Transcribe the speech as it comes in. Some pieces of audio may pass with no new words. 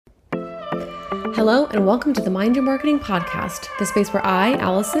Hello, and welcome to the Mind Your Marketing podcast, the space where I,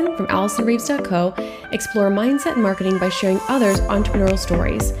 Allison from AllisonReeves.co, explore mindset and marketing by sharing others' entrepreneurial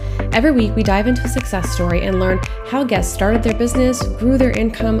stories. Every week, we dive into a success story and learn how guests started their business, grew their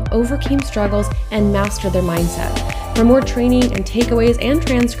income, overcame struggles, and mastered their mindset. For more training and takeaways and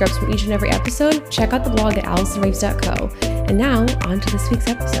transcripts from each and every episode, check out the blog at AllisonReeves.co. And now, on to this week's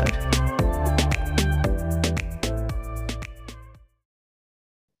episode.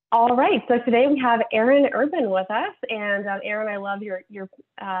 All right, so today we have Erin Urban with us, and Erin, I love your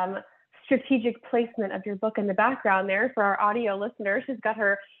strategic placement of your book in the background there for our audio listeners. She's got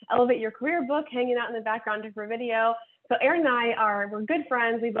her Elevate Your Career book hanging out in the background of her video. So Erin and we're good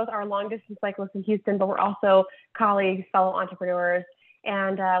friends. We both are long distance cyclists in Houston, but we're also colleagues, fellow entrepreneurs,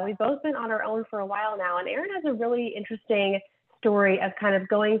 and we've both been on our own for a while now. And Erin has a really interesting story of kind of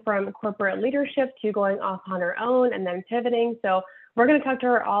going from corporate leadership to going off on her own and then pivoting. So we're going to talk to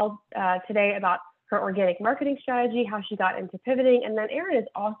her all today about her organic marketing strategy, how she got into pivoting. And then Erin is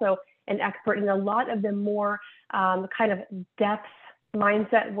also an expert in a lot of the more kind of depth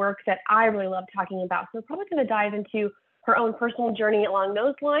mindset work that I really love talking about. So we're probably going to dive into her own personal journey along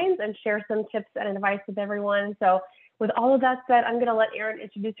those lines and share some tips and advice with everyone. So with all of that said, I'm going to let Erin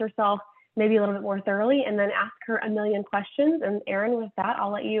introduce herself maybe a little bit more thoroughly and then ask her a million questions. And Erin, with that,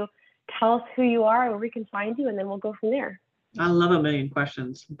 I'll let you tell us who you are, where we can find you, and then we'll go from there. I love a million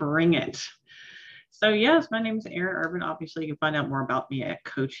questions. Bring it. So yes, my name is Erin Urban. Obviously, you can find out more about me at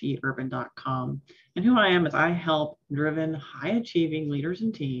coachurban.com. And who I am is I help driven, high-achieving leaders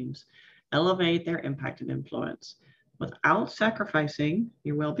and teams elevate their impact and influence without sacrificing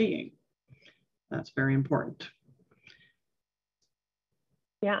your well-being. That's very important.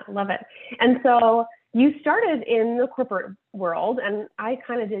 Yeah, love it. And so you started in the corporate world, and I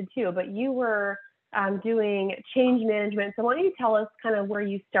kind of did too, but you were doing change management. So why don't you tell us kind of where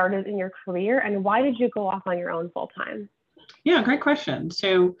you started in your career and why did you go off on your own full time? Yeah, great question.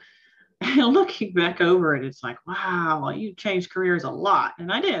 So looking back over it, it's like, wow, you changed careers a lot.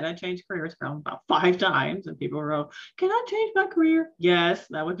 And I did. I changed careers about 5 times. And people were, can I change my career? Yes,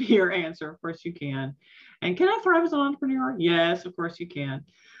 that would be your answer. Of course you can. And can I thrive as an entrepreneur? Yes, of course you can.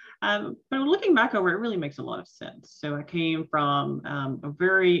 But looking back over it, really makes a lot of sense. So I came from a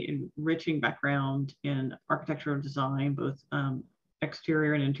very enriching background in architectural design, both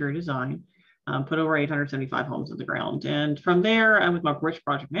exterior and interior design, put over 875 homes on the ground. And from there, with my rich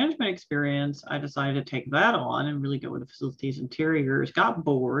project management experience, I decided to take that on and really go into facilities interiors, got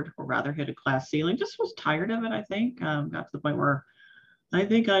bored, or rather hit a glass ceiling, just was tired of it, I think. Got to the point where I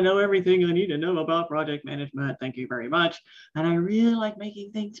think I know everything I need to know about project management. Thank you very much. And I really like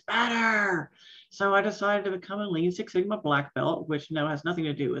making things better. So I decided to become a Lean Six Sigma black belt, which has nothing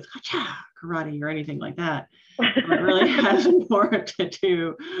to do with karate or anything like that. It really has more to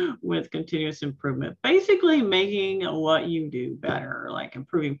do with continuous improvement. Basically making what you do better, like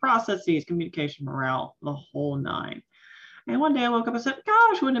improving processes, communication, morale, the whole nine. And one day I woke up and said,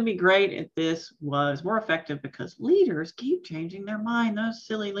 gosh, wouldn't it be great if this was more effective, because leaders keep changing their mind. Those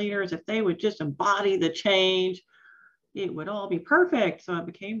silly leaders, if they would just embody the change, it would all be perfect. So I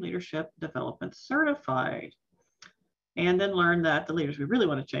became leadership development certified and then learned that the leaders we really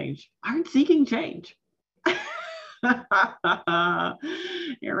want to change aren't seeking change.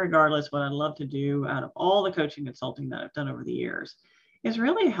 Irregardless, what I love to do out of all the coaching consulting that I've done over the years is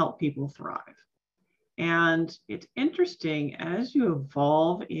really help people thrive. And it's interesting, as you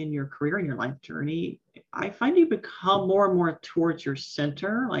evolve in your career and your life journey, I find you become more and more towards your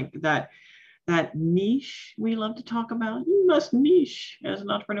center, like that niche we love to talk about. You must niche as an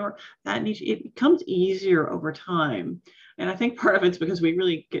entrepreneur. That niche, it becomes easier over time. And I think part of it's because we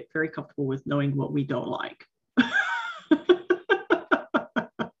really get very comfortable with knowing what we don't like.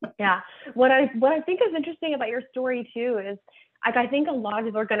 Yeah. What I think is interesting about your story too is, I think a lot of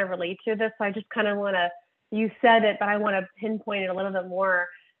people are going to relate to this. So I just kind of you said it, but I want to pinpoint it a little bit more.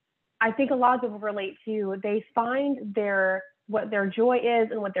 I think a lot of people relate to, they find what their joy is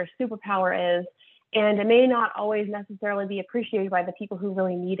and what their superpower is. And it may not always necessarily be appreciated by the people who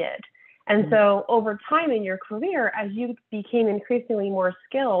really need it. And so over time in your career, as you became increasingly more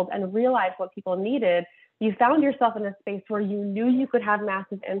skilled and realized what people needed, you found yourself in a space where you knew you could have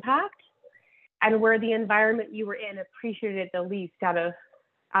massive impact, and where the environment you were in appreciated it the least out of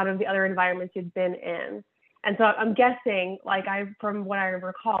the other environments you'd been in. And so I'm guessing, from what I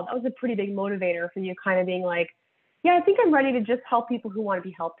recall, that was a pretty big motivator for you, kind of being like, yeah, I think I'm ready to just help people who want to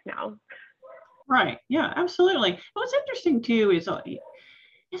be helped now. Right. Yeah, absolutely. What's interesting too is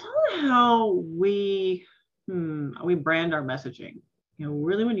how we brand our messaging.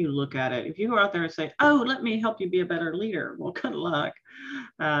 really when you look at it, if you go out there and say, oh, let me help you be a better leader, well, good luck.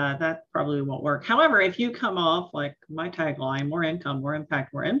 That probably won't work. However, if you come off like my tagline, more income, more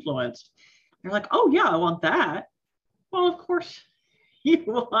impact, more influence, they're like, oh yeah, I want that. Well, of course you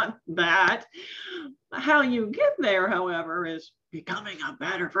want that. How you get there, however, is becoming a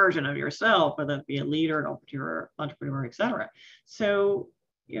better version of yourself, whether it be a leader, an entrepreneur, etc. So,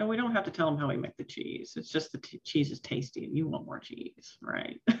 we don't have to tell them how we make the cheese. It's just the cheese is tasty and you want more cheese,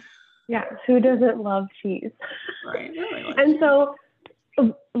 right? Yeah, who doesn't love cheese? Right. Really like and cheese. So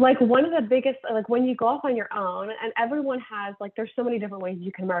like one of the biggest, like when you go off on your own, and everyone has, like, there's so many different ways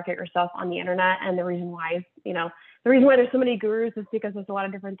you can market yourself on the internet. And the reason why the reason why there's so many gurus is because there's a lot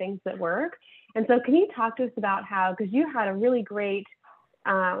of different things that work. And so can you talk to us about how, because you had a really great,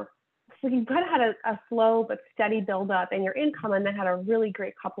 so you've kind of had a slow but steady build up in your income, and then had a really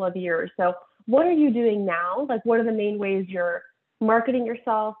great couple of years. So what are you doing now? Like, what are the main ways you're marketing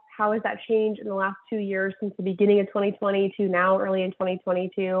yourself? How has that changed in the last 2 years, since the beginning of 2020 to now early in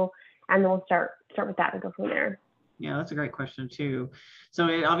 2022? And then we'll start with that and go from there. Yeah, that's a great question too. So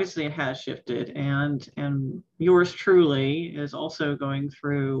it has shifted, and yours truly is also going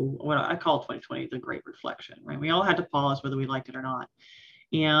through what I call 2020 the great reflection, right? We all had to pause whether we liked it or not.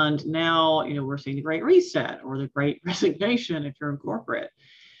 And now, we're seeing the great reset or the great resignation if you're in corporate.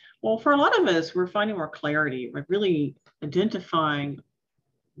 Well, for a lot of us, we're finding more clarity, like really identifying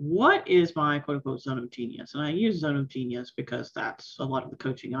what is my quote unquote zone of genius. And I use zone of genius because that's a lot of the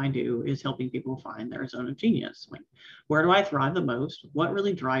coaching I do, is helping people find their zone of genius. Like, where do I thrive the most? What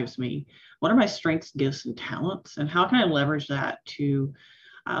really drives me? What are my strengths, gifts, and talents? And how can I leverage that to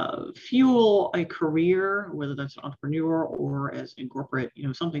fuel a career, whether that's an entrepreneur or as in corporate,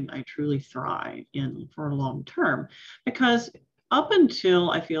 something I truly thrive in for a long term. Because up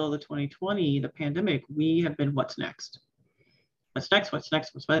until I feel the 2020, the pandemic, we have been what's next? What's next? What's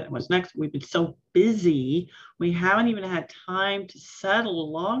next? What's next? We've been so busy, we haven't even had time to settle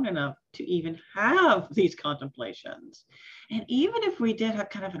long enough to even have these contemplations. And even if we did have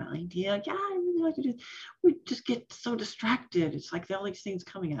kind of an idea, yeah, I really like to do this, we just get so distracted. It's like all these things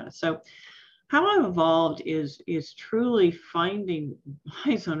coming at us. So how I've evolved is truly finding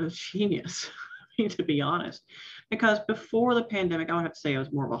my zone of genius, to be honest. Because before the pandemic, I would have to say I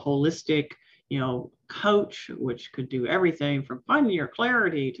was more of a holistic, coach, which could do everything from finding your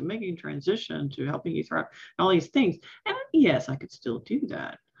clarity to making transition to helping you thrive, all these things. And yes, I could still do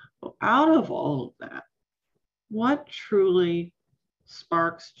that. But out of all of that, what truly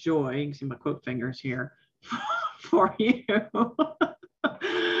sparks joy, you can see my quote fingers here, for you?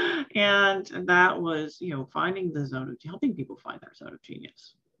 And that was, finding the zone of, helping people find their zone of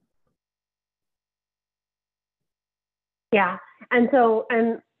genius. Yeah.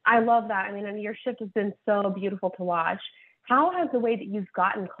 And I love that. I mean, and your shift has been so beautiful to watch. How has the way that you've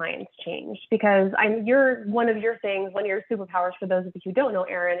gotten clients changed? Because one of your superpowers, for those of you who don't know,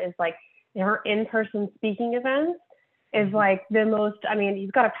 Erin, is like her in-person speaking events is like the most, I mean,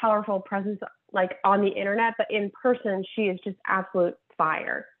 you've got a powerful presence like on the internet, but in person, she is just absolute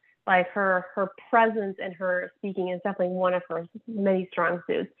fire. Like her presence and her speaking is definitely one of her many strong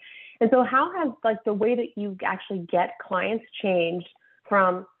suits. And so how has like the way that you actually get clients changed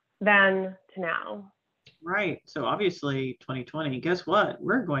from then to now? Right. So obviously 2020, guess what?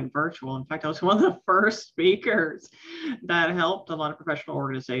 We're going virtual. In fact, I was one of the first speakers that helped a lot of professional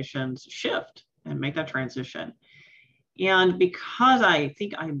organizations shift and make that transition. And because I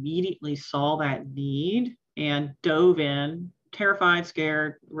think I immediately saw that need and dove in, terrified,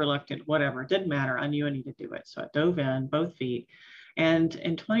 scared, reluctant, whatever, it didn't matter. I knew I needed to do it. So I dove in both feet. And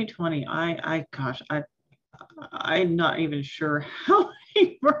in 2020, I'm not even sure how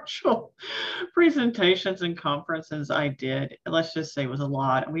many virtual presentations and conferences I did. Let's just say it was a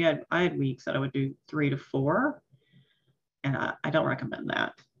lot. I had weeks that I would do 3 to 4, and I don't recommend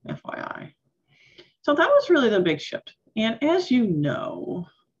that, FYI. So that was really the big shift. And as you know,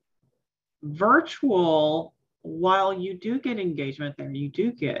 virtual, while you do get engagement there, you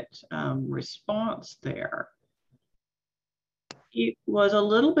do get response there, it was a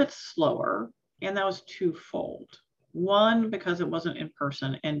little bit slower, and that was twofold. One, because it wasn't in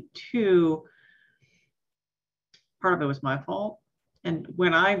person, and two, part of it was my fault. And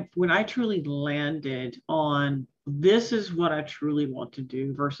when I truly landed on this is what I truly want to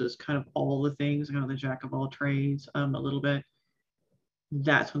do versus kind of all the things, kind of the jack of all trades, a little bit,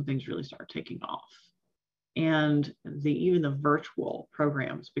 that's when things really started taking off. And even the virtual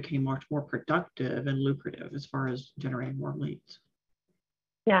programs became much more productive and lucrative as far as generating more leads.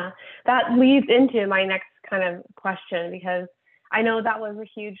 Yeah, that leads into my next kind of question, because I know that was a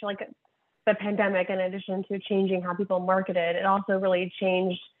huge, like, the pandemic, in addition to changing how people marketed, it also really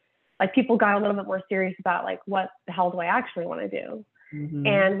changed, like people got a little bit more serious about like, what the hell do I actually want to do? Mm-hmm.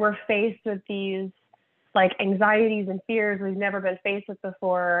 And we're faced with these like anxieties and fears we've never been faced with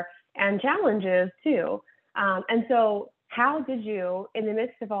before, and challenges too. And so how did you, in the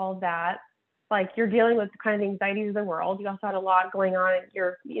midst of all of that, like you're dealing with kind of the anxieties of the world, you also had a lot going on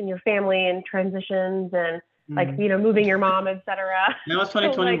in your family and transitions and like, you know, moving your mom, etc. That was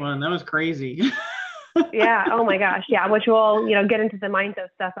 2021. So, like, that was crazy. yeah. Oh my gosh. Yeah. Which we'll, you know, get into the mindset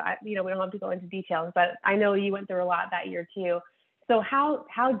stuff. You know, we don't have to go into details, but I know you went through a lot that year too. So how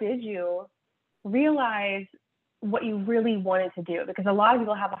did you realize what you really wanted to do? Because a lot of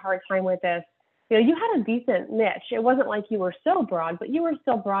people have a hard time with this. You know, you had a decent niche. It wasn't like you were so broad, but you were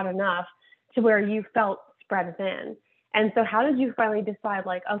still broad enough to where you felt spread thin. And so how did you finally decide,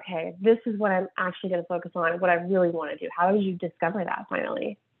 like, okay, this is what I'm actually going to focus on, what I really want to do? How did you discover that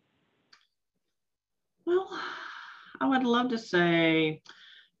finally? Well, I would love to say,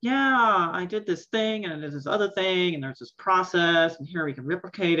 yeah, I did this thing and there's this other thing and there's this process and here we can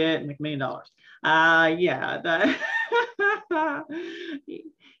replicate it and make $1 million. Yeah, that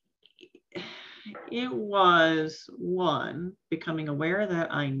it was one, becoming aware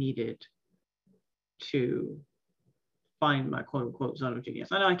that I needed to find my quote unquote zone of genius.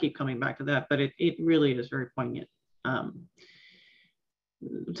 I know I keep coming back to that, but it really is very poignant.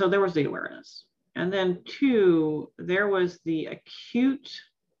 So there was the awareness. And then two, there was the acute,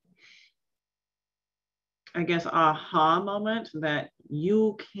 I guess, aha moment that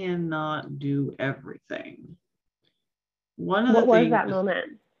you cannot do everything. One of what the was things that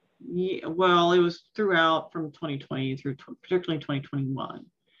moment? Yeah, well, it was throughout from 2020 through particularly 2021.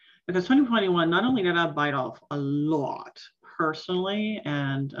 Because 2021, not only did I bite off a lot personally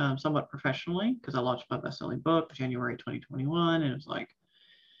and somewhat professionally, because I launched my best-selling book January 2021, and it was like,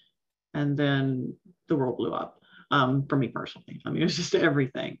 and then the world blew up for me personally. I mean, it was just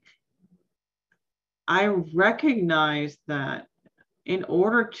everything. I recognized that in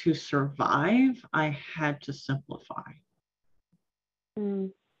order to survive, I had to simplify.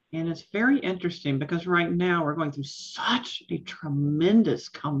 Mm. And it's very interesting because right now we're going through such a tremendous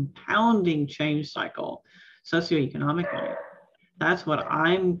compounding change cycle socioeconomically. That's what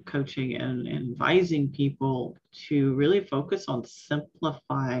I'm coaching and advising people to really focus on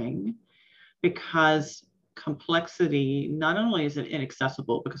simplifying, because complexity, not only is it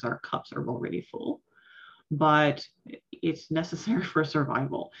inaccessible because our cups are already full, but it's necessary for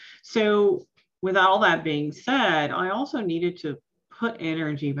survival. So with all that being said, I also needed to put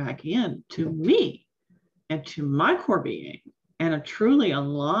energy back in to me and to my core being and truly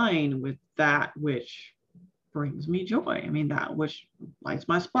align with that which brings me joy. I mean, that which lights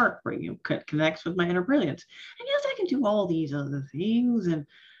my spark, connects with my inner brilliance. And yes, I can do all these other things and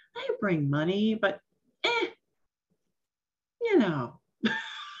I bring money, but you know.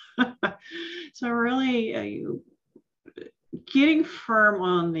 So really getting firm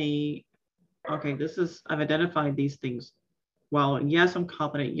on the, okay, I've identified these things. Well, yes, I'm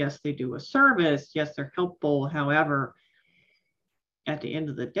competent. Yes, they do a service. Yes, they're helpful. However, at the end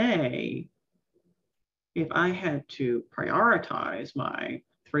of the day, if I had to prioritize my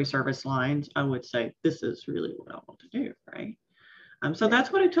 3 service lines, I would say this is really what I want to do, right? So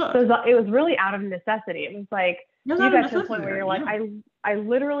that's what it took. So it was really out of necessity. It was like you got to a point where you're like, yeah. I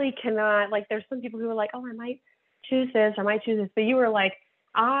literally cannot, like, there's some people who are like, oh, I might choose this, or I might choose this. But you were like,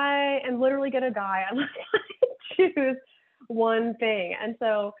 I am literally going to die. I'm going to choose one thing. And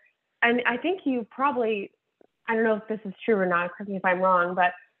so, and I think you probably, I don't know if this is true or not, correct me if I'm wrong,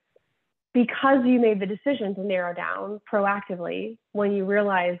 but because you made the decision to narrow down proactively when you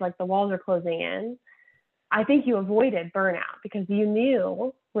realized like the walls are closing in, I think you avoided burnout because you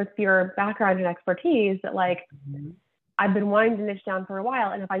knew with your background and expertise that like, I've been wanting to niche down for a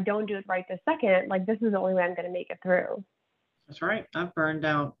while. And if I don't do it right this second, like this is the only way I'm going to make it through. That's right. I've burned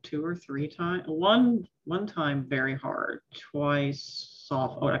out 2 or 3 times. One time very hard, twice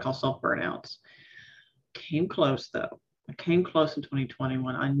what I call soft burnouts. Came close though. I came close in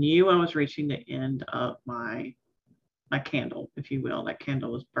 2021. I knew I was reaching the end of my candle, if you will. That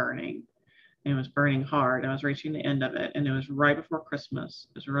candle was burning. And it was burning hard. I was reaching the end of it. And it was right before Christmas.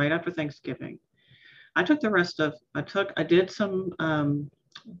 It was right after Thanksgiving. I took I did some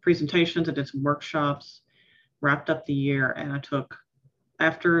presentations, I did some workshops, wrapped up the year, and I took,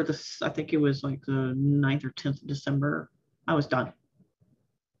 after this, I think it was like the 9th or 10th of December, I was done.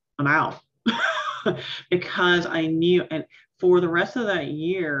 I'm out. Because I knew, and for the rest of that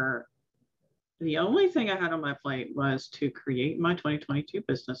year, the only thing I had on my plate was to create my 2022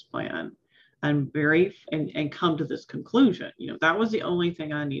 business plan, and come to this conclusion. That was the only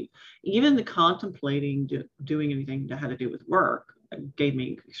thing I needed. Even the contemplating doing anything that had to do with work gave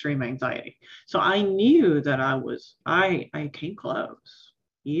me extreme anxiety. So I knew that I came close,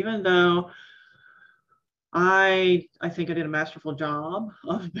 even though I think I did a masterful job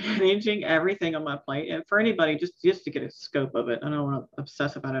of managing everything on my plate. And for anybody, just to get a scope of it, I don't want to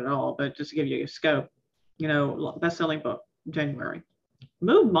obsess about it at all, but just to give you a scope, best-selling book, January.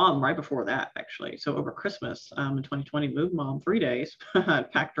 Moved mom right before that, actually. So over Christmas in 2020, moved mom 3 days,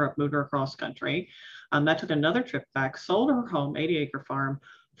 packed her up, moved her across country. That took another trip back, sold her home, 80-acre farm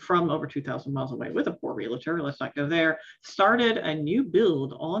from over 2,000 miles away with a poor realtor. Let's not go there. Started a new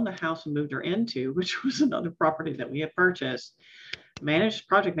build on the house and moved her into, which was another property that we had purchased.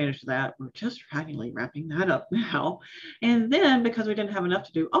 Project managed that. We're just finally wrapping that up now. And then because we didn't have enough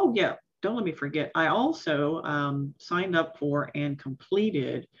to do, oh yeah, don't let me forget, I also signed up for and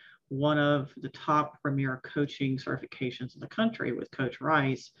completed one of the top premier coaching certifications in the country with Coach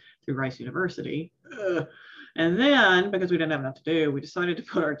Rice through Rice University. And then, because we didn't have enough to do, we decided to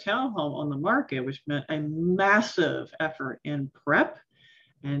put our townhome on the market, which meant a massive effort in prep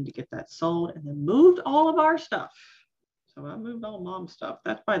and to get that sold, and then moved all of our stuff. So I moved all mom's stuff.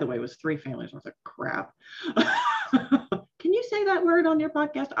 That, by the way, was 3 families worth of crap. Can you say that word on your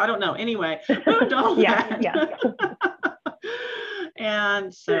podcast? I don't know. Anyway, moved all that. Yeah.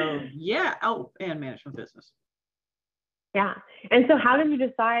 And so, yeah. Oh, and management business. Yeah. And so how did you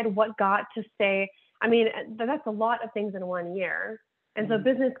decide what got to stay? I mean, that's a lot of things in 1 year. And so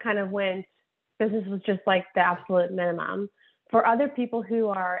business was just like the absolute minimum. For other people who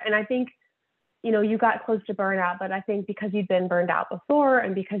are, and I think, you got close to burnout, but I think because you'd been burned out before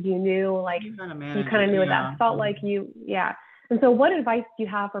and because you knew, like, you kind of knew what that felt like, yeah. And so what advice do you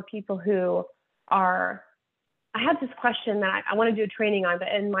have for people who are, I had this question that I want to do a training on, but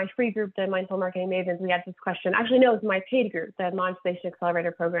in my free group, the Mindful Marketing Mavens, we had this question. Actually, no, it was my paid group, the Monetization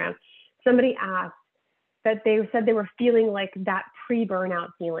Accelerator program. Somebody asked that they said they were feeling like that pre-burnout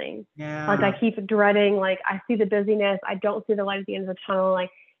feeling. Yeah. Like, I keep dreading, like, I see the busyness, I don't see the light at the end of the tunnel, like,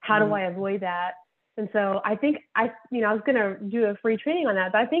 how do I avoid that? And so I think I was going to do a free training on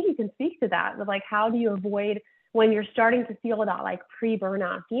that, but I think you can speak to that. But like, how do you avoid when you're starting to feel that like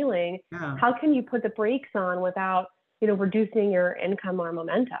pre-burnout feeling? Yeah. How can you put the brakes on without, reducing your income or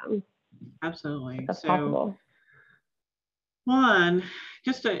momentum? Absolutely. If that's possible. One,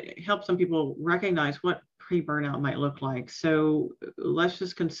 just to help some people recognize what pre-burnout might look like. So let's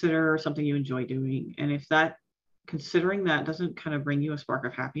just consider something you enjoy doing. And if considering that doesn't kind of bring you a spark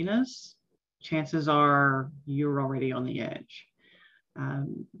of happiness, chances are you're already on the edge.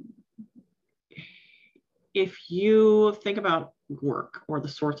 If you think about work or the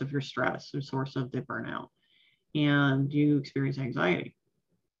source of your stress, the source of the burnout, and you experience anxiety,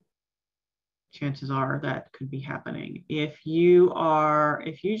 chances are that could be happening. If you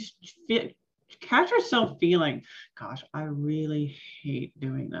catch yourself feeling, gosh, I really hate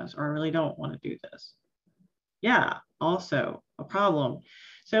doing this, or I really don't want to do this. Yeah, also a problem.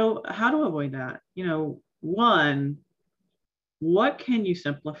 So how to avoid that? One, what can you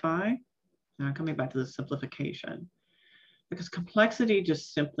simplify? Now coming back to the simplification, because complexity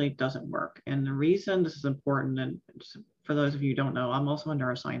just simply doesn't work. And the reason this is important, and for those of you who don't know, I'm also a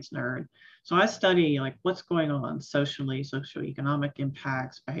neuroscience nerd. So I study like what's going on socially, socioeconomic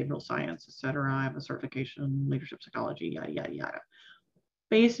impacts, behavioral science, et cetera. I have a certification in leadership psychology, yada, yada, yada.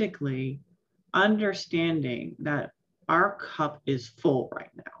 Basically, understanding that our cup is full right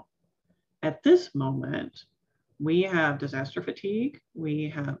now. At this moment, we have disaster fatigue. We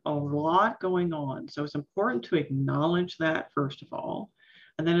have a lot going on. So it's important to acknowledge that first of all.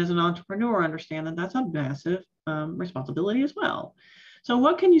 And then as an entrepreneur, understand that that's a massive responsibility as well. So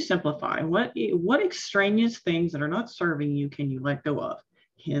what can you simplify? What extraneous things that are not serving you can you let go of?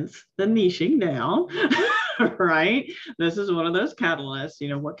 Hence the niching down, right? This is one of those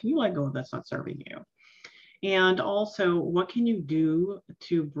catalysts. What can you let go of that's not serving you? And also, what can you do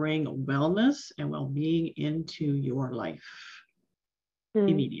to bring wellness and well-being into your life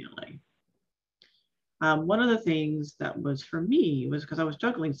immediately? One of the things that was for me was because I was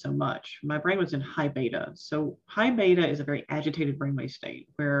juggling so much, my brain was in high beta. So high beta is a very agitated brainwave state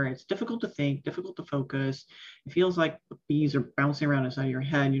where it's difficult to think, difficult to focus. It feels like bees are bouncing around inside your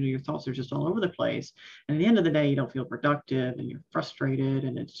head. Your thoughts are just all over the place. And at the end of the day, you don't feel productive and you're frustrated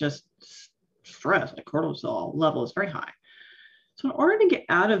and it's just stress, the cortisol level is very high. So in order to get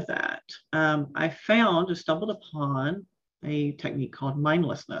out of that, I stumbled upon a technique called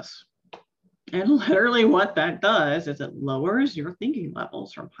mindlessness. And literally what that does is it lowers your thinking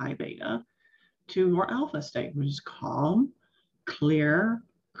levels from high beta to more alpha state, which is calm, clear,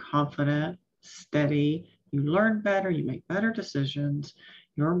 confident, steady, you learn better, you make better decisions,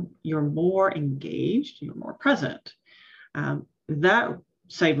 you're more engaged, you're more present. That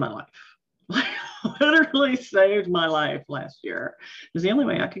saved my life. Literally saved my life last year. It was the only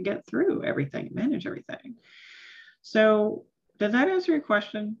way I could get through everything, manage everything. So did that answer your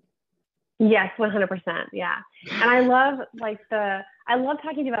question? Yes, 100%. Yeah. And I love I love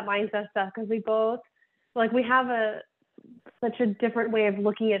talking about mindset stuff because we both we have such a different way of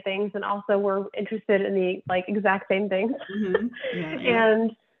looking at things, and also we're interested in the exact same things. Mm-hmm. Yeah.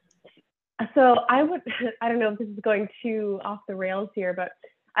 And so I don't know if this is going too off the rails here, but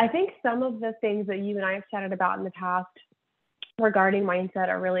I think some of the things that you and I have chatted about in the past regarding mindset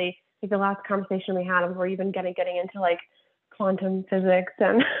are really the last conversation we had where even getting into quantum physics,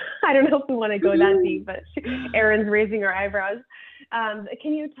 and I don't know if we want to go that deep, but Erin's raising her eyebrows.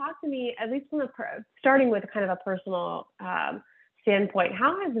 Can you talk to me, at least from starting with kind of a personal standpoint,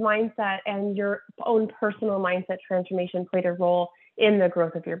 how has mindset and your own personal mindset transformation played a role in the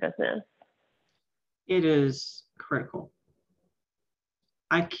growth of your business? It is critical.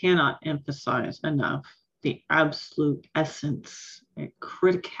 I cannot emphasize enough the absolute essence and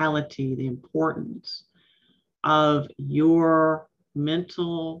criticality, the importance of your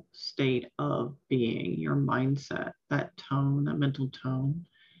mental state of being, your mindset, that tone, that mental tone.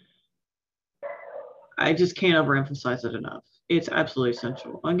 I just can't overemphasize it enough. It's absolutely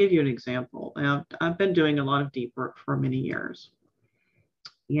essential. I'll give you an example. I've been doing a lot of deep work for many years.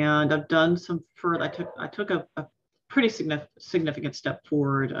 And I've done some further, I took a pretty significant step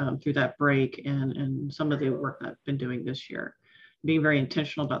forward through that break and some of the work that I've been doing this year. Being very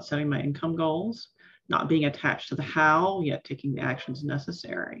intentional about setting my income goals, not being attached to the how, yet taking the actions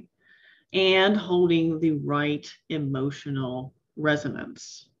necessary, and holding the right emotional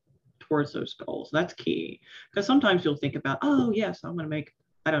resonance towards those goals. That's key. Because sometimes you'll think about, oh, yes, I'm going to make,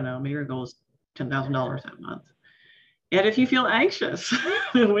 I don't know, maybe your goal is $10,000 that month. And if you feel anxious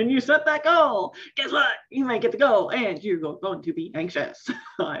when you set that goal, guess what? You may get the goal and you're going to be anxious.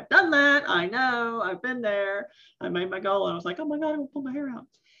 I've done that. I know. I've been there. I made my goal and I was like, oh my God, I'm going to pull my hair out.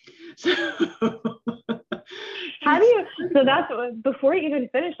 So, how do you, so that's, before you even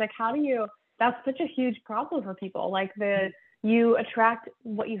finish, how do you, that's such a huge problem for people. You attract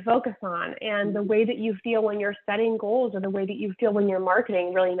what you focus on, and the way that you feel when you're setting goals or the way that you feel when you're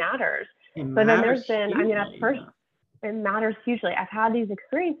marketing really matters. But then there's been, it matters hugely. I've had these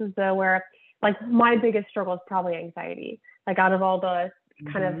experiences though, where my biggest struggle is probably anxiety. Out of all the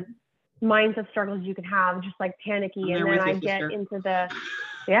kind of mindset struggles you can have, just panicky. And then I get into the,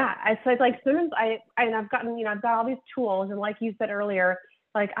 it's as soon as I've gotten, I've got all these tools. And like you said earlier,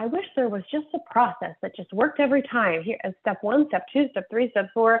 I wish there was just a process that just worked every time. Here, step 1, step 2, step 3, step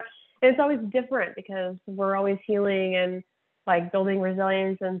 4. And it's always different because we're always healing and building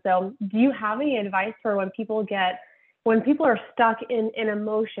resilience. And so do you have any advice for when people are stuck in an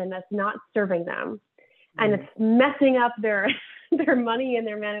emotion that's not serving them and it's messing up their money and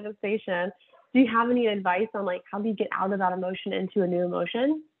their manifestation? Do you have any advice on how do you get out of that emotion into a new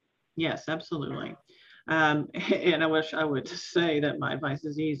emotion? Yes, absolutely. And I wish I would say that my advice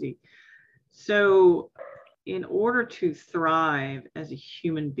is easy. So in order to thrive as a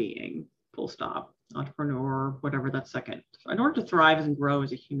human being, full stop, entrepreneur, whatever that's second, in order to thrive and grow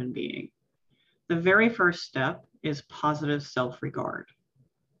as a human being, the very first step is positive self-regard.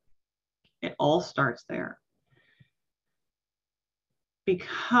 It all starts there.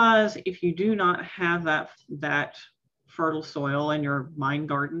 Because if you do not have that fertile soil in your mind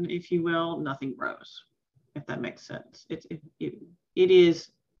garden, if you will, nothing grows, if that makes sense. It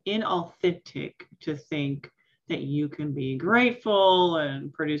is inauthentic to think that you can be grateful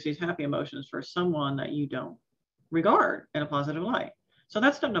and produce these happy emotions for someone that you don't regard in a positive light. So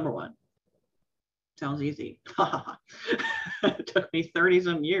that's step number 1. Sounds easy. It took me 30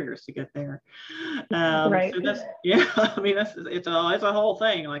 some years to get there. Right. So that's, it's a whole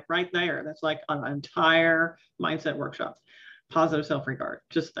thing, right there. That's an entire mindset workshop, positive self-regard,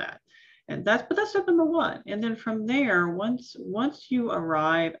 just that. And that's step number 1. And then from there, once you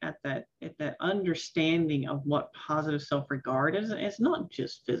arrive at that understanding of what positive self-regard is, it's not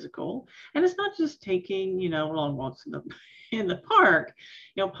just physical, and it's not just taking, long walks in the park.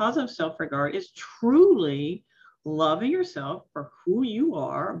 Positive self-regard is truly loving yourself for who you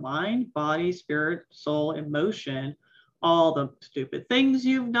are, mind, body, spirit, soul, emotion, all the stupid things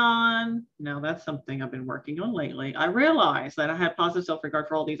you've done. Now that's something I've been working on lately. I realized that I had positive self-regard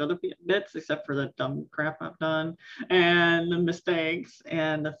for all these other bits, except for the dumb crap I've done and the mistakes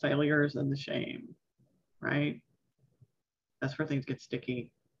and the failures and the shame, right? That's where things get sticky.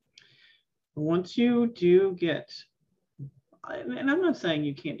 Once you do get and I'm not saying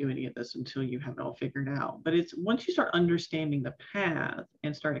you can't do any of this until you have it all figured out, but it's once you start understanding the path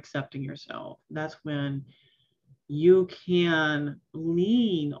and start accepting yourself, that's when you can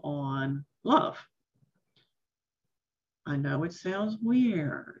lean on love. I know it sounds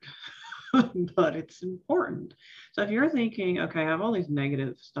weird, but it's important. So if you're thinking, okay, I have all these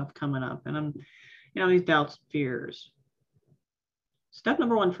negative stuff coming up and I'm, these doubts, fears. Step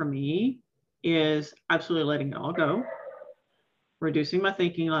number one for me is absolutely letting it all go, reducing my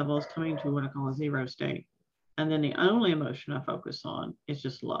thinking levels, coming to what I call a zero state. And then the only emotion I focus on is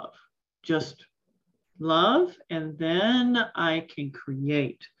just love. Just love. And then I can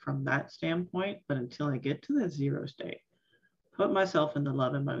create from that standpoint. But until I get to the zero state, put myself in the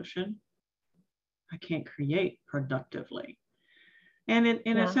love emotion, I can't create productively. And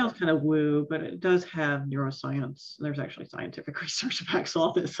it sounds kind of woo, but it does have neuroscience. There's actually scientific research that backs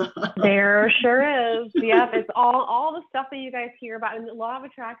all this up. There sure is. Yep, it's all the stuff that you guys hear about. And law of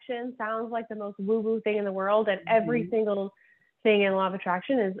attraction sounds like the most woo-woo thing in the world, and every single thing in law of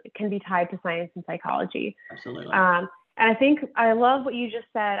attraction can be tied to science and psychology. Absolutely. And I think I love what you just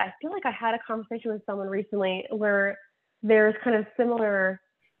said. I feel like I had a conversation with someone recently where there's kind of similar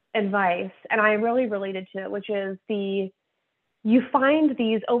advice, and I really related to it, which is you find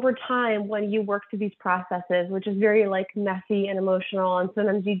these over time when you work through these processes, which is very like messy and emotional. And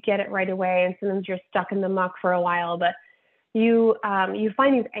sometimes you get it right away, and sometimes you're stuck in the muck for a while, but you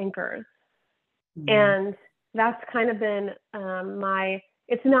find these anchors. And that's kind of been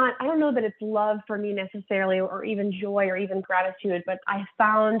it's not, I don't know that it's love for me necessarily, or even joy or even gratitude, but I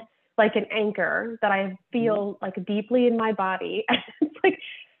found like an anchor that I feel like deeply in my body. It's like,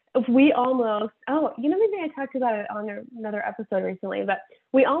 if we almost, maybe I talked about it on another episode recently, but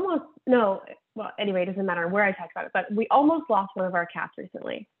anyway, it doesn't matter where I talked about it, but we almost lost one of our cats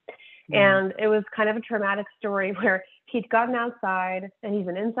recently. And it was kind of a traumatic story where he'd gotten outside, and he's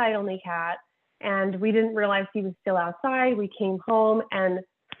an inside only cat, and we didn't realize he was still outside. We came home and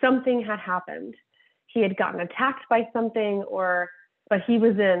something had happened. He had gotten attacked by something, but he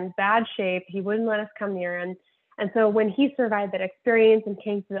was in bad shape. He wouldn't let us come near him. And so when he survived that experience and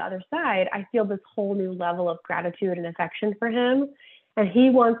came to the other side, I feel this whole new level of gratitude and affection for him. And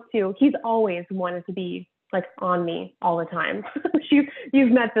he's always wanted to be like on me all the time.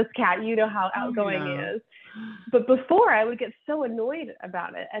 You've met this cat, you know how outgoing he is. But before, I would get so annoyed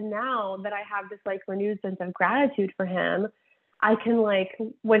about it. And now that I have this like renewed sense of gratitude for him, I can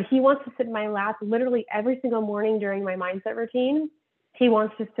when he wants to sit in my lap, literally every single morning during my mindset routine, he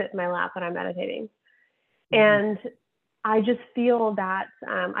wants to sit in my lap when I'm meditating. And I just feel that,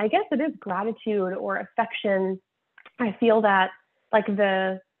 I guess it is gratitude or affection. I feel that like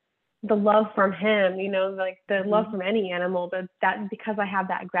the love from him, like the love from any animal, but that because I have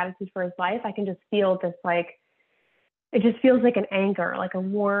that gratitude for his life, I can just feel this, it just feels like an anchor, like a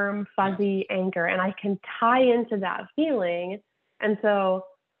warm, fuzzy anchor. And I can tie into that feeling. And so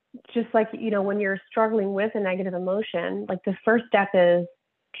just like, when you're struggling with a negative emotion, like the first step is,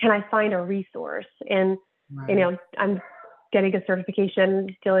 can I find a resource? And I'm getting a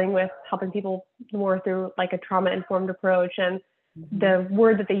certification dealing with helping people more through like a trauma-informed approach. And the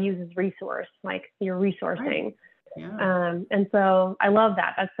word that they use is resource, like you're resourcing. And so I love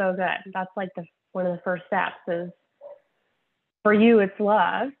that. That's so good. That's like one of the first steps is, for you, it's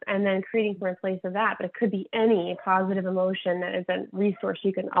love, and then creating from a place of that. But it could be any positive emotion that is a resource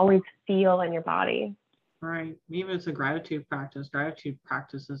you can always feel in your body. Right. Even if it's a gratitude practice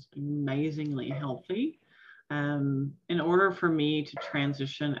is amazingly healthy. In order for me to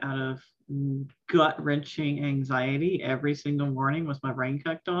transition out of gut-wrenching anxiety every single morning with my brain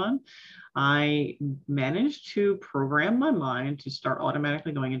cooked on, I managed to program my mind to start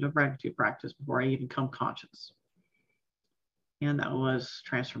automatically going into a gratitude practice before I even come conscious. And that was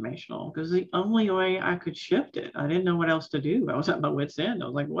transformational because the only way I could shift it, I didn't know what else to do. I was at my wit's end. I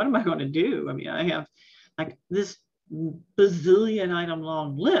was like, what am I going to do? I mean, I have like this bazillion item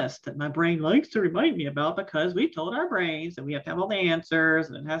long list that my brain likes to remind me about because we told our brains that we have to have all the answers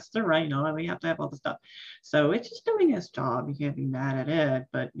and it has to write, and we have to have all the stuff. So it's just doing its job. You can't be mad at it,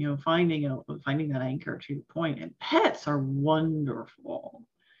 but finding that anchor, to your point. And pets are wonderful.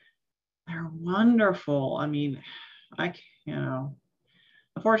 They're wonderful. I mean,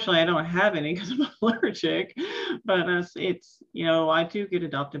 unfortunately I don't have any because I'm allergic, but it's I do get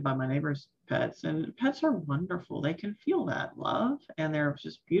adopted by my neighbor's pets, and pets are wonderful. They can feel that love, and they're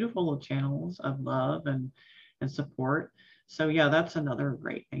just beautiful channels of love and support. So yeah, that's another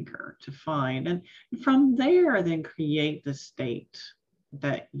great anchor to find, and from there then create the state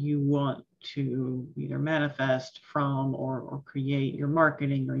that you want to either manifest from or create your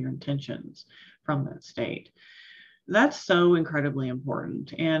marketing or your intentions from that state. That's so incredibly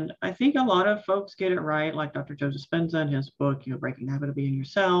important. And I think a lot of folks get it right, like Dr. Joe Dispenza in his book, Breaking the Habit of Being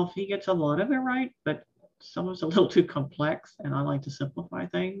Yourself. He gets a lot of it right, but some of it's a little too complex. And I like to simplify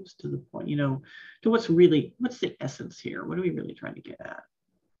things to the point, to what's the essence here? What are we really trying to get at?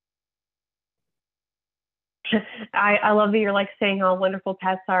 I love that you're like saying how wonderful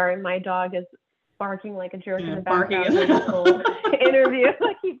pets are, and my dog is barking like a jerk in the background during this whole interview.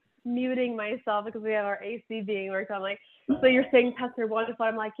 I keep muting myself because we have our AC being worked on. Like, so you're saying pets are wonderful.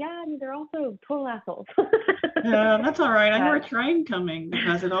 I'm like, yeah, I mean, they're also total assholes. Yeah, that's all right. I hear a train coming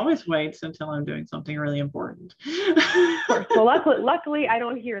because it always waits until I'm doing something really important. Well, luckily, I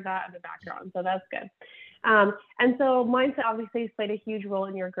don't hear that in the background, so that's good. And so mindset obviously has played a huge role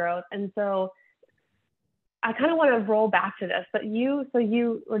in your growth. And so I kind of want to roll back to this, but you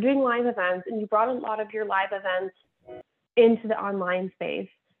were doing live events and you brought a lot of your live events into the online space.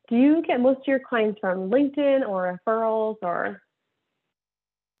 Do you get most of your clients from LinkedIn or referrals or?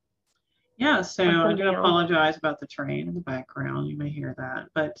 Yeah, so I do apologize about the train in the background. You may hear that,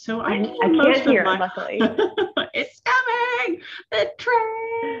 but so I can't hear it, luckily. It's coming.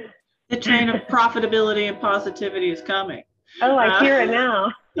 The train of profitability and positivity is coming. Oh, I hear it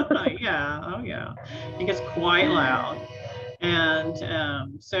now. Yeah. Oh, yeah. It gets quite loud.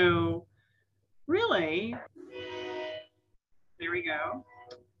 And so really, there we go.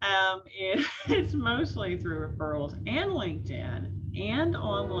 It's mostly through referrals and LinkedIn and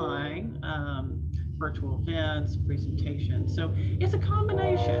online virtual events, presentations. So it's a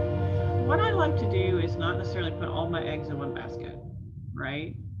combination. What I like to do is not necessarily put all my eggs in one basket,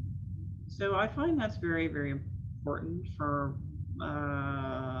 right? So I find that's very, very important for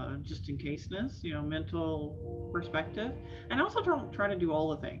just in caseness, mental perspective. And I also don't try to do all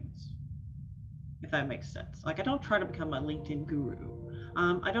the things, if that makes sense. Like I don't try to become a LinkedIn guru.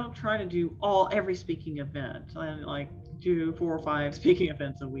 I don't try to do every speaking event. I like do 4 or 5 speaking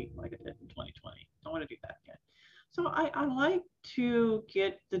events a week like I did in 2020. Don't want to do that again. So I like to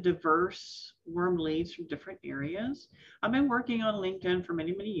get the diverse warm leads from different areas. I've been working on LinkedIn for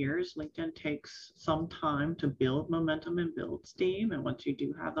many, many years. LinkedIn takes some time to build momentum and build steam. And once you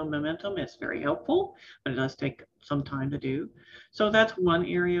do have the momentum, it's very helpful, but it does take some time to do. So that's one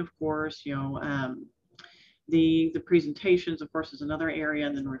area, of course, the presentations, of course, is another area,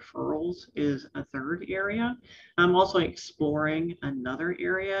 and then referrals is a third area. I'm also exploring another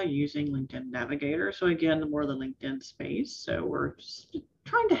area using LinkedIn Navigator. So again, more of the LinkedIn space. So we're just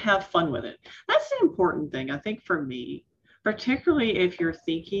trying to have fun with it. That's the important thing, I think, for me, particularly if you're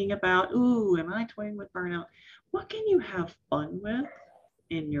thinking about, am I toying with burnout? What can you have fun with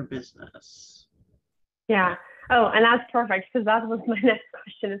in your business? Yeah. Oh, and that's perfect because that was my next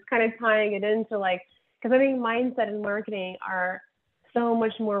question. Is kind of tying it into because I think mindset and marketing are so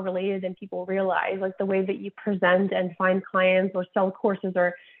much more related than people realize. Like the way that you present and find clients or sell courses,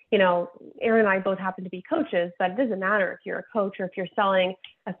 or Erin and I both happen to be coaches, but it doesn't matter if you're a coach or if you're selling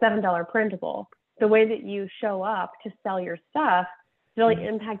a $7 printable. The way that you show up to sell your stuff is really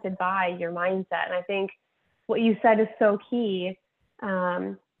impacted by your mindset. And I think what you said is so key.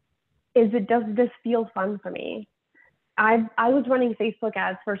 Does this feel fun for me? I was running Facebook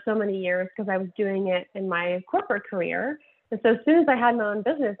ads for so many years because I was doing it in my corporate career. And so as soon as I had my own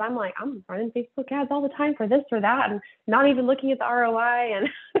business, I'm like, I'm running Facebook ads all the time for this or that, and not even looking at the ROI. And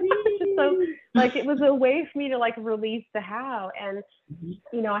so it was a way for me to release the how. And,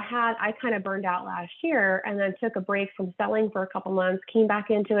 I kind of burned out last year and then took a break from selling for a couple months, came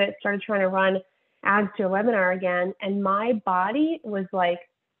back into it, started trying to run ads to a webinar again. And my body was like,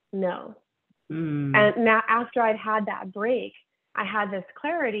 no. And now after I'd had that break, I had this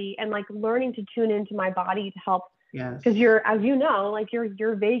clarity and learning to tune into my body to help. Yes. Because you're, as you know,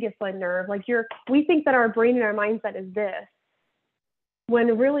 your vagus nerve, we think that our brain and our mindset is this,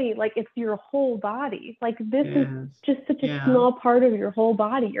 when really it's your whole body. This is just such a small part of your whole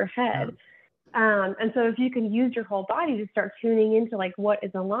body, your head. And so if you can use your whole body to start tuning into what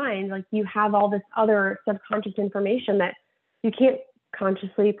is aligned, you have all this other subconscious information that you can't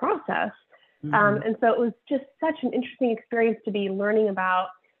consciously process. And so it was just such an interesting experience to be learning about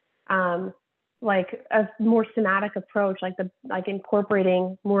a more somatic approach,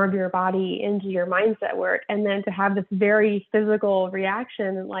 incorporating more of your body into your mindset work, and then to have this very physical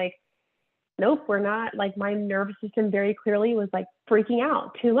reaction, nope, we're not, my nervous system very clearly was freaking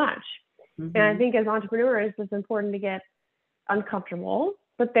out too much. And I think as entrepreneurs, it's important to get uncomfortable,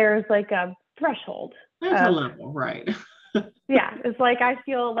 but there's a threshold. There's a level, right? Yeah, it's I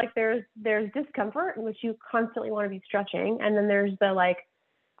feel there's discomfort in which you constantly want to be stretching, and then there's the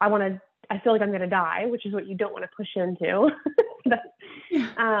I feel like I'm going to die, which is what you don't want to push into.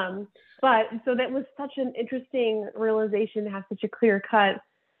 But so that was such an interesting realization to have such a clear cut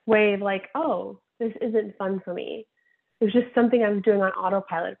way of like, oh, this isn't fun for me. It was just something I was doing on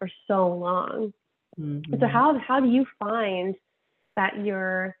autopilot for so long. Mm-hmm. So how do you find that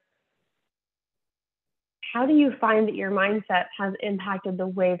your mindset has impacted the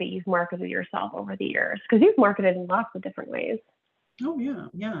way that you've marketed yourself over the years? Because you've marketed in lots of different ways. Oh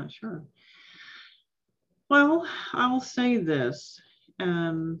yeah, sure. Well, I will say this.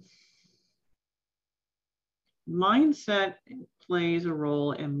 Mindset plays a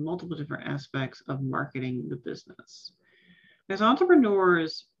role in multiple different aspects of marketing the business. As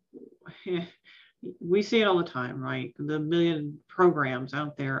entrepreneurs, we see it all the time, right? The million programs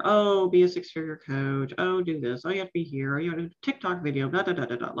out there. Oh, be a six-figure coach. Oh, do this. Oh, you have to be here. Oh, you have to do a TikTok video,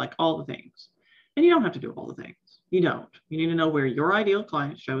 like all the things. And you don't have to do all the things. You don't. You need to know where your ideal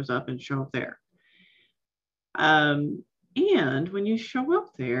client shows up and show up there. And when you show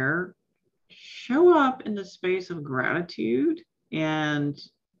up there, show up in the space of gratitude and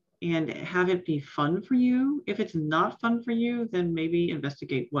have it be fun for you. If it's not fun for you, then maybe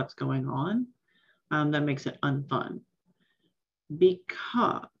investigate what's going on that makes it unfun.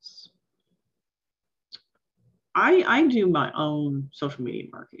 Because I do my own social media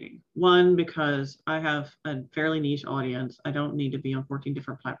marketing. One, because I have a fairly niche audience. I don't need to be on 14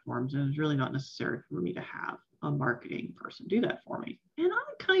 different platforms, and it's really not necessary for me to have a marketing person do that for me. And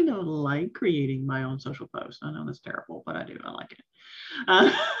I kind of like creating my own social posts. I know that's terrible, but I do. I like it.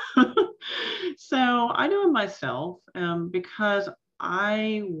 So I do it myself because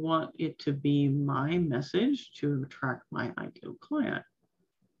I want it to be my message to attract my ideal client.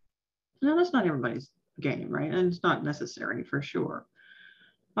 Now, that's not everybody's game, right? And it's not necessary for sure.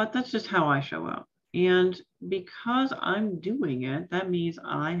 But that's just how I show up. And because I'm doing it, that means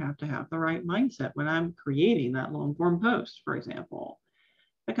I have to have the right mindset when I'm creating that long form post, for example.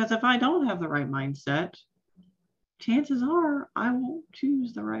 Because if I don't have the right mindset, chances are I won't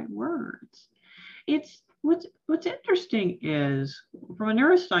choose the right words. It's what's interesting is from a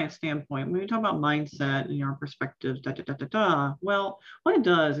neuroscience standpoint, when we talk about mindset and our perspectives, well, what it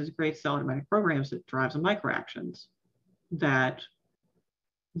does is it creates automatic programs that drives the microactions that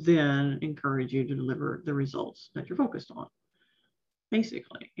then encourage you to deliver the results that you're focused on,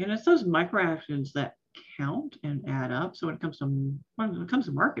 basically. And it's those microactions that count and add up. So when it comes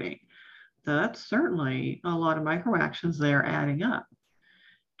to marketing, that's certainly a lot of microactions there adding up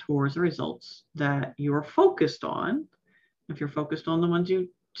towards the results that you're focused on. If you're focused on the ones you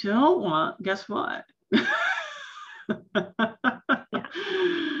don't want, guess what?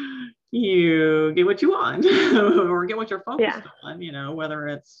 You get what you want or get what you're focused on, whether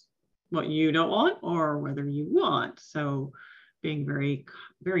it's what you don't want or whether you want. So being very,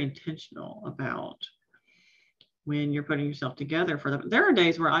 very intentional about when you're putting yourself together for them. There are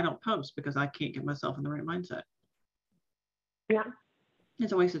days where I don't post because I can't get myself in the right mindset. Yeah.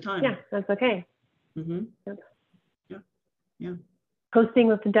 It's a waste of time. Yeah, that's okay. Mm-hmm. Yep. Yeah. Posting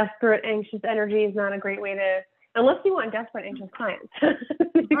with the desperate, anxious energy is not a great way to, unless you want desperate, anxious clients.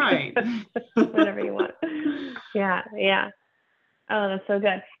 Right. Whatever you want. Yeah. Oh, that's so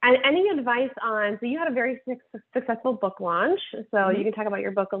good. And any advice on, so you had a very successful book launch. So you can talk about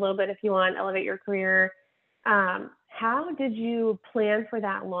your book a little bit if you want, Elevate Your Career. How did you plan for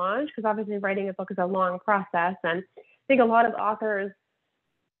that launch? Because obviously writing a book is a long process. And I think a lot of authors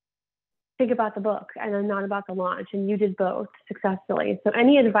think about the book and then not about the launch, and you did both successfully. So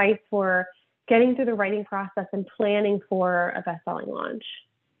any advice for getting through the writing process and planning for a best-selling launch?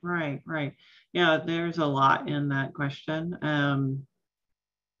 Right. Yeah, there's a lot in that question.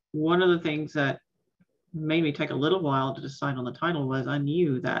 One of the things that made me take a little while to decide on the title was I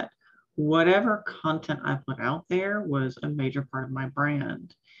knew that whatever content I put out there was a major part of my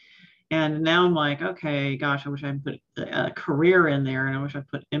brand. And now I'm like, okay, gosh, I wish I put a career in there, and I wish I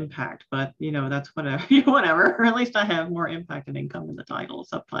put impact, but that's whatever, whatever. Or at least I have more impact and income in the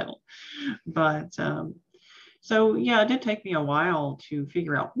subtitle. But so yeah, it did take me a while to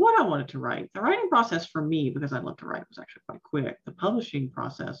figure out what I wanted to write. The writing process for me, because I love to write, was actually quite quick. The publishing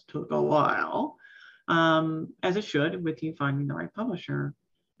process took a while, as it should, with you finding the right publisher.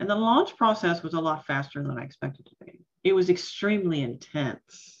 And the launch process was a lot faster than I expected to be. It was extremely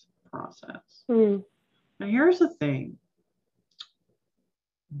intense process. Now here's the thing.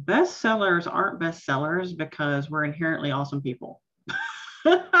 Bestsellers aren't bestsellers because we're inherently awesome people.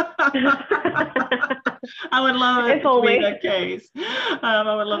 I would love it to be the case. I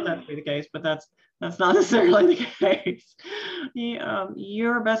would love that to be the case, but that's not necessarily the case.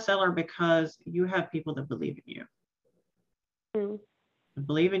 You're a bestseller because you have people that believe in you.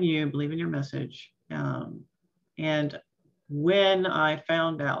 Believe in you, believe in your message. And when I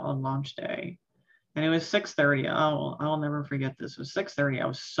found out on launch day, and it was 6:30. I'll never forget this. It was 6:30. I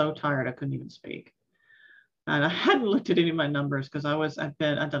was so tired I couldn't even speak. And I hadn't looked at any of my numbers because I've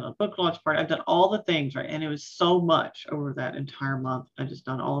done a book launch party. I've done all the things, right? And it was so much over that entire month. I just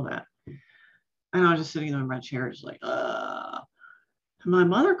done all of that. And I was just sitting there in my chair, just like, my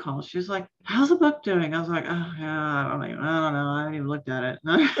mother called. She was like, "How's the book doing?" I was like, "Oh yeah, I don't know. I haven't even looked at it."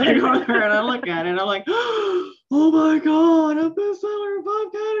 And I go there and I look at it and I'm like, "Oh my God, a bestseller in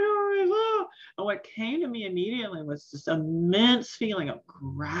 5 categories." Oh. And what came to me immediately was this immense feeling of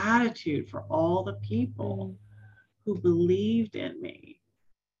gratitude for all the people who believed in me.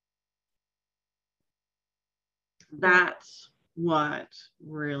 That's what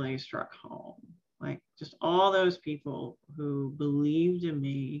really struck home. Like just all those people who believed in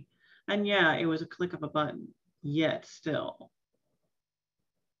me. And yeah, it was a click of a button, yet still,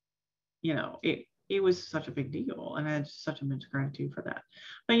 it was such a big deal. And I had such immense gratitude for that.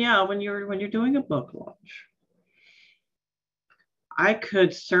 But yeah, when you're doing a book launch, I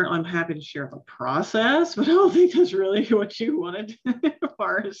could certainly, I'm happy to share the process, but I don't think that's really what you wanted as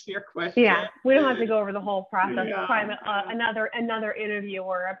far as your question. Yeah, we don't have to go over the whole process. Yeah. Probably another interview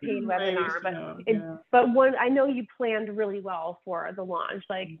or a paid webinar. But I know you planned really well for the launch.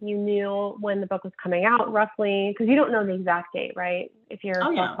 Like you knew when the book was coming out roughly, because you don't know the exact date, right? If you're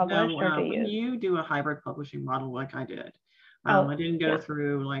self-published or do when you do a hybrid publishing model like I did. I didn't go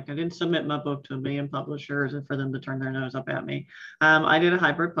through, I didn't submit my book to a million publishers and for them to turn their nose up at me. I did a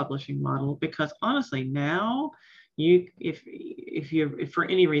hybrid publishing model because honestly, now if for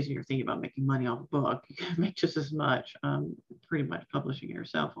any reason you're thinking about making money off a book, you can make just as much, pretty much publishing it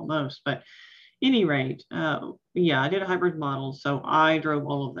yourself almost. But any rate, I did a hybrid model. So I drove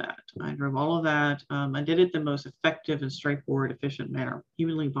all of that. I did it the most effective and straightforward, efficient manner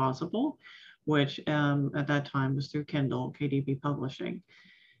humanly possible, which at that time was through Kindle, KDP Publishing.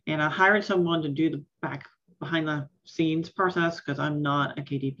 And I hired someone to do the behind the scenes process because I'm not a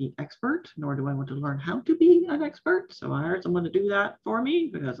KDP expert, nor do I want to learn how to be an expert. So I hired someone to do that for me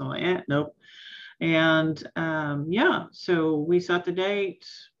because I'm like, nope. And so we set the date,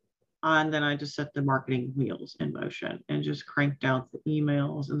 and then I just set the marketing wheels in motion and just cranked out the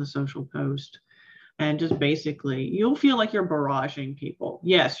emails and the social post. And just basically, you'll feel like you're barraging people.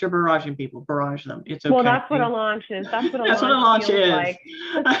 Yes, you're barraging people. Barrage them. It's okay. Well, that's what a launch is. That's what a launch feels like.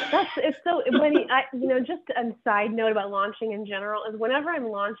 It's so just a side note about launching in general is whenever I'm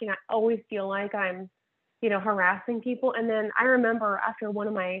launching, I always feel like I'm, harassing people. And then I remember after one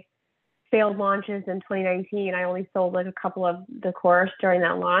of my failed launches in 2019, I only sold a couple of the course during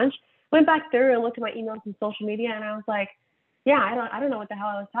that launch. Went back through and looked at my emails and social media, and I was like, yeah, I don't know what the hell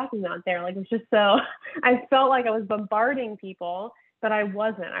I was talking about there. It was just so, I felt like I was bombarding people, but I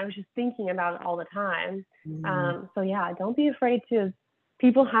wasn't. I was just thinking about it all the time. Don't be afraid to,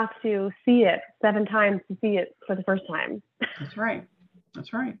 people have to see it 7 times to see it for the first time. That's right.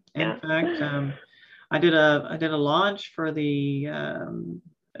 Yeah. In fact, I did a launch for the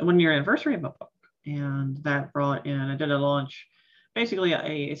 1-year anniversary of my book, and that brought in, I did a launch, basically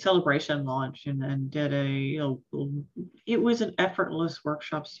a celebration launch, and did it was an effortless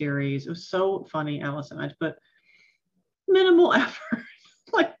workshop series. It was so funny, Allison. I put minimal effort,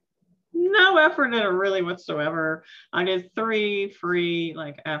 no effort in it really whatsoever. I did 3 free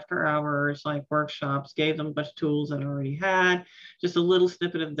after hours workshops, gave them a bunch of tools that I already had, just a little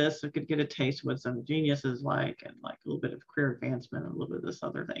snippet of this so I could get a taste of what some genius is like, and a little bit of career advancement, and a little bit of this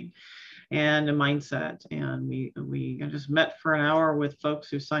other thing, and a mindset. And we just met for an hour with folks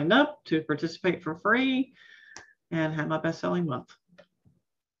who signed up to participate for free, and had my best-selling month.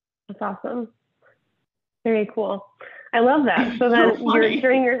 That's awesome. Very cool. I love that. So then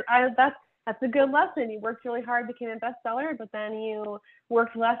that's a good lesson. You worked really hard, became a bestseller, but then you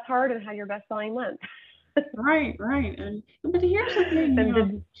worked less hard and had your best-selling month. Right. But here's the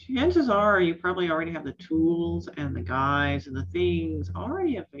thing, chances are you probably already have the tools and the guides and the things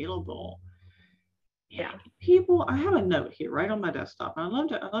already available. Yeah. People, I have a note here right on my desktop. I'd love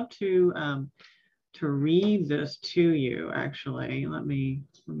to read this to you, actually. Let me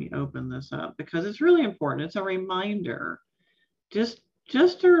open this up because it's really important. It's a reminder, just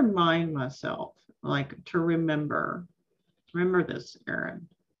to remind myself, to remember this, Erin.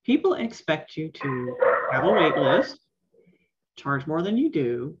 People expect you to have a wait list, charge more than you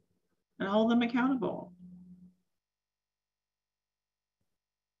do, and hold them accountable.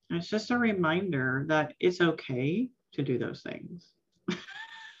 And it's just a reminder that it's okay to do those things.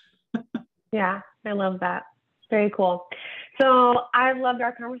 Yeah, I love that. Very cool. So I loved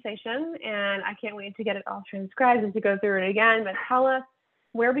our conversation, and I can't wait to get it all transcribed and to go through it again. But tell us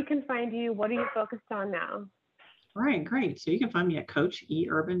where we can find you. What are you focused on now? Right, great. So you can find me at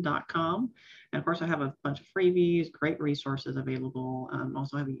coacheurban.com. And of course, I have a bunch of freebies, great resources available.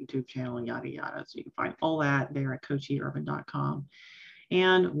 Also have a YouTube channel, yada, yada. So you can find all that there at coacheurban.com.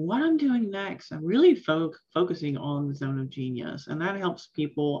 And what I'm doing next, I'm really focusing on the zone of genius. And that helps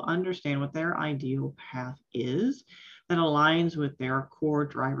people understand what their ideal path is that aligns with their core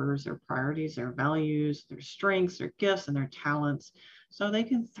drivers, their priorities, their values, their strengths, their gifts, and their talents, so they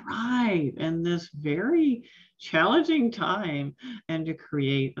can thrive in this very challenging time and to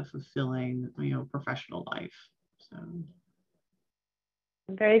create a fulfilling, professional life. So.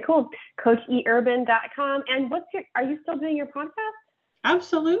 Very cool. CoachEurban.com. And are you still doing your podcast?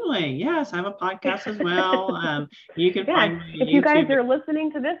 Absolutely. Yes, I have a podcast as well. You can find me if you guys are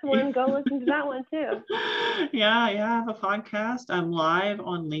listening to this one, go listen to that one too. Yeah, I have a podcast. I'm live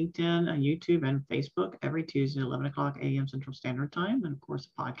on LinkedIn, YouTube, and Facebook every Tuesday, 11 o'clock a.m. Central Standard Time. And of course,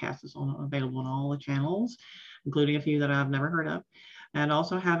 the podcast is available on all the channels, including a few that I've never heard of. And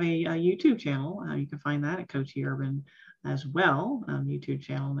also have a YouTube channel. You can find that at Coach Urban as well, YouTube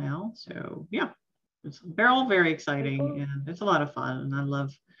channel now. So yeah. They're all very exciting and it's a lot of fun. And I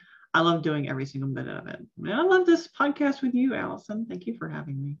love doing every single minute of it. And I love this podcast with you, Allison. Thank you for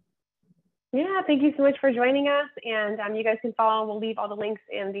having me. Yeah, thank you so much for joining us. And you guys can follow. We'll leave all the links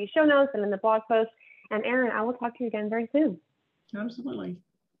in the show notes and in the blog post. And Erin, I will talk to you again very soon. Absolutely.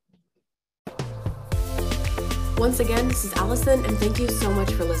 Once again, this is Allison, and thank you so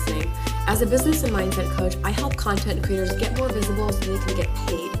much for listening. As a business and mindset coach, I help content creators get more visible so they can get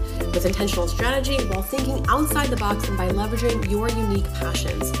paid with intentional strategy while thinking outside the box and by leveraging your unique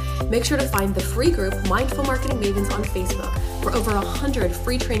passions. Make sure to find the free group Mindful Marketing Mavens on Facebook for over 100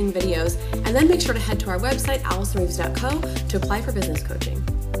 free training videos, and then make sure to head to our website, AllisonReeves.co, to apply for business coaching.